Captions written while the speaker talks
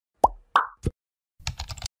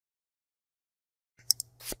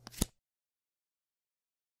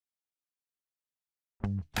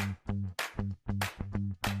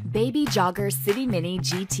Baby Jogger City Mini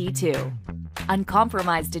GT2.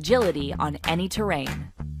 Uncompromised agility on any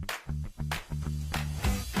terrain.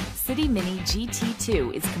 City Mini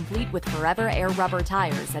GT2 is complete with forever air rubber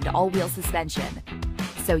tires and all-wheel suspension,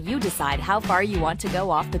 so you decide how far you want to go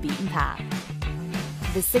off the beaten path.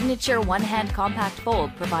 The signature one-hand compact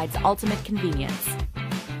fold provides ultimate convenience,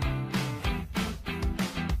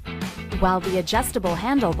 while the adjustable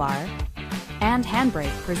handlebar and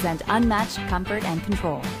handbrake present unmatched comfort and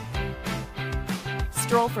control.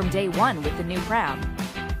 Stroll from day one with the new pram,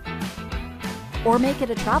 or make it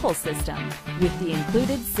a travel system with the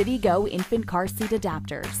included CityGo infant car seat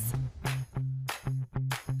adapters,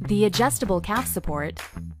 the adjustable calf support,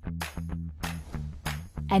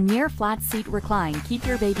 and near flat seat recline keep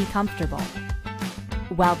your baby comfortable,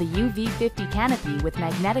 while the UV50 canopy with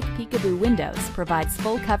magnetic peekaboo windows provides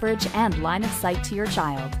full coverage and line of sight to your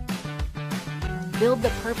child. Build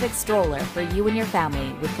the perfect stroller for you and your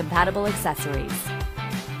family with compatible accessories.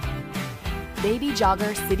 Baby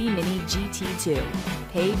Jogger City Mini GT2.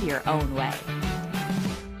 Pave your own way.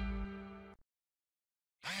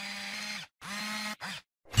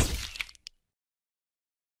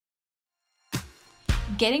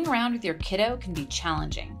 Getting around with your kiddo can be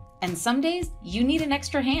challenging, and some days you need an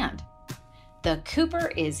extra hand. The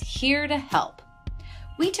Kooper is here to help.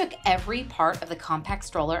 We took every part of the compact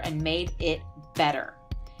stroller and made it better.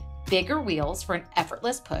 Bigger wheels for an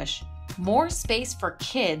effortless push, more space for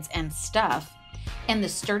kids and stuff, and the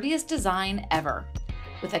sturdiest design ever,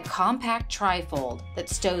 with a compact trifold that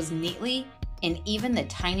stows neatly in even the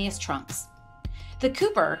tiniest trunks. The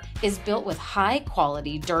Kooper is built with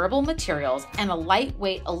high-quality, durable materials and a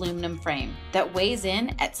lightweight aluminum frame that weighs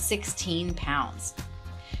in at 16 pounds.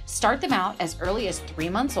 Start them out as early as 3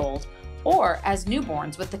 months old or as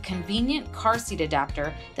newborns with the convenient car seat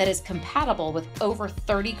adapter that is compatible with over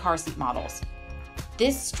 30 car seat models.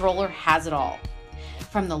 This stroller has it all.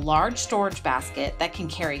 From the large storage basket that can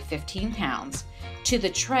carry 15 pounds to the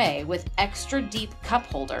tray with extra deep cup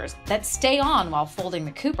holders that stay on while folding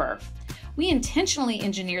the Kooper, we intentionally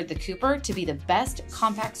engineered the Kooper to be the best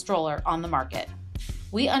compact stroller on the market.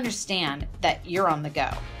 We understand that you're on the go,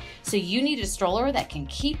 so you need a stroller that can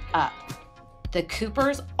keep up. The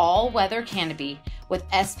Kooper's all-weather canopy with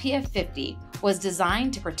SPF 50 was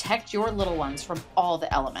designed to protect your little ones from all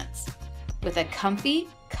the elements. With a comfy,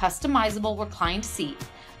 customizable reclined seat,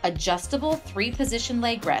 adjustable 3-position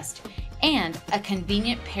leg rest, and a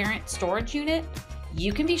convenient parent storage unit,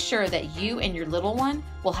 you can be sure that you and your little one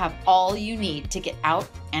will have all you need to get out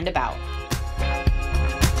and about.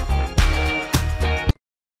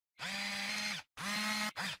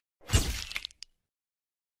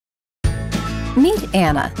 Meet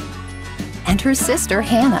Anna and her sister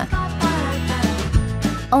Hannah.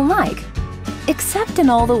 Alike, except in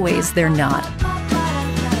all the ways they're not.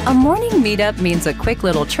 A morning meetup means a quick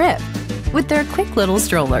little trip with their quick little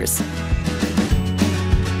strollers.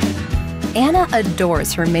 Anna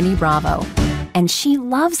adores her Mini Bravo, and she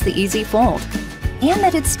loves the easy fold and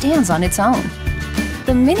that it stands on its own.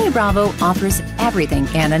 The Mini Bravo offers everything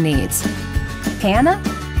Anna needs. Hannah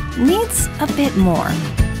needs a bit more.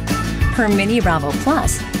 Her Mini Bravo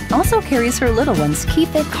Plus also carries her little one's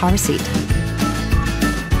Key-Fit car seat.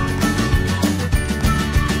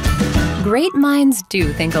 Great minds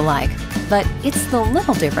do think alike, but it's the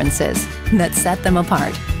little differences that set them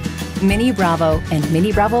apart. Mini Bravo and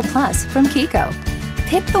Mini Bravo Plus from Kiko.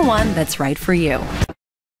 Pick the one that's right for you.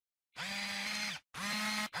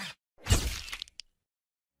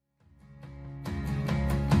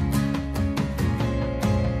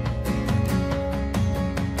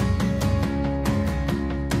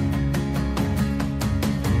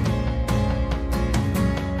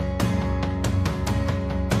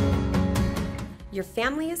 Your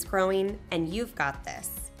family is growing and you've got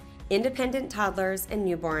this. Independent toddlers and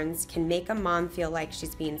newborns can make a mom feel like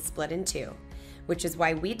she's being split in two, which is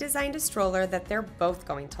why we designed a stroller that they're both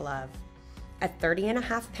going to love. At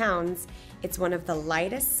 30.5 pounds, it's one of the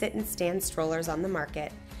lightest sit and stand strollers on the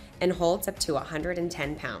market and holds up to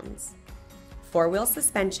 110 pounds. 4-wheel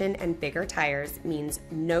suspension and bigger tires means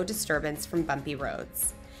no disturbance from bumpy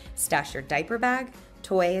roads. Stash your diaper bag,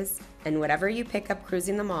 toys, and whatever you pick up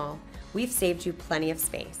cruising the mall, we've saved you plenty of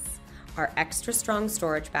space. Our extra strong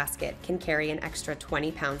storage basket can carry an extra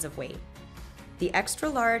 20 pounds of weight. The extra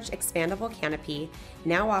large expandable canopy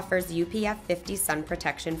now offers UPF 50 sun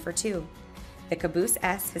protection for 2. The Caboose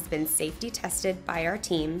S has been safety tested by our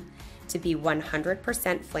team to be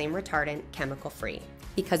 100% flame retardant, chemical free,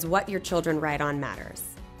 because what your children ride on matters.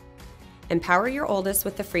 Empower your oldest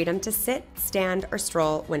with the freedom to sit, stand, or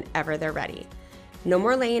stroll whenever they're ready. No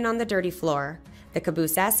more laying on the dirty floor. The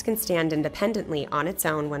Caboose S can stand independently on its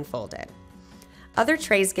own when folded. Other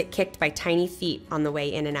trays get kicked by tiny feet on the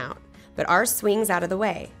way in and out, but ours swings out of the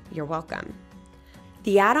way. You're welcome.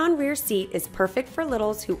 The add-on rear seat is perfect for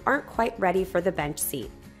littles who aren't quite ready for the bench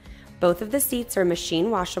seat. Both of the seats are machine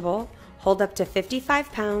washable, hold up to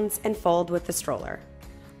 55 pounds, and fold with the stroller.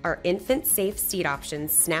 Our infant-safe seat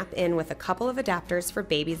options snap in with a couple of adapters for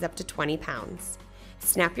babies up to 20 pounds.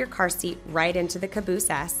 Snap your car seat right into the Caboose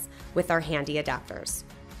S with our handy adapters.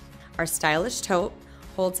 Our stylish tote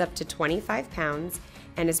holds up to 25 pounds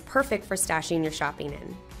and is perfect for stashing your shopping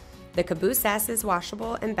in. The Caboose S is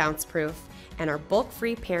washable and bounce-proof, and our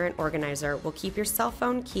bulk-free parent organizer will keep your cell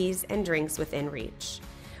phone, keys, and drinks within reach.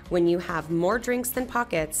 When you have more drinks than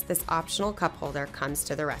pockets, this optional cup holder comes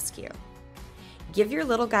to the rescue. Give your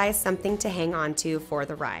little guy something to hang on to for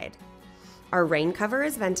the ride. Our rain cover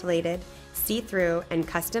is ventilated, see-through, and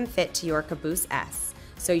custom fit to your Caboose S,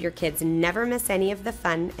 so your kids never miss any of the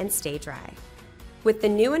fun and stay dry. With the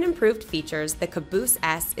new and improved features, the Caboose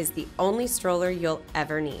S is the only stroller you'll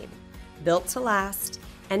ever need. Built to last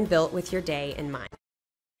and built with your day in mind.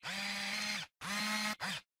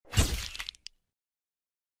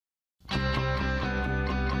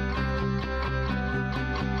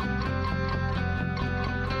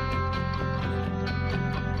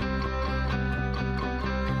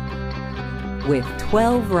 With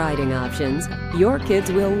 12 riding options, your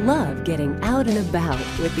kids will love getting out and about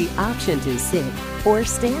with the option to sit or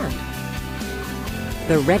stand.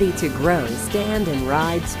 The Ready2Grow Stand and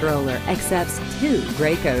Ride Stroller accepts 2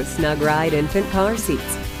 Graco Snug Ride infant car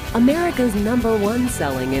seats, America's #1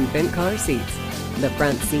 selling infant car seats. The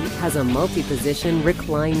front seat has a multi-position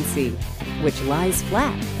recline seat, which lies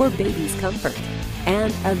flat for baby's comfort,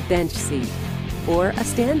 and a bench seat, or a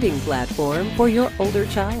standing platform for your older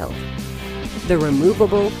child. The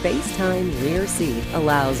removable FaceTime rear seat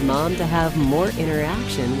allows mom to have more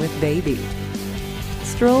interaction with baby.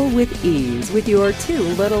 Stroll with ease with your 2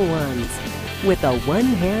 little ones with a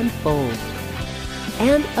one-hand fold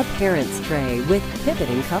and a parent's tray with pivot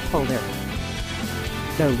and cup holder.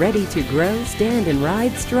 The Ready2Grow Stand and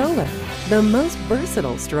Ride Stroller, the most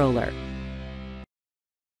versatile stroller.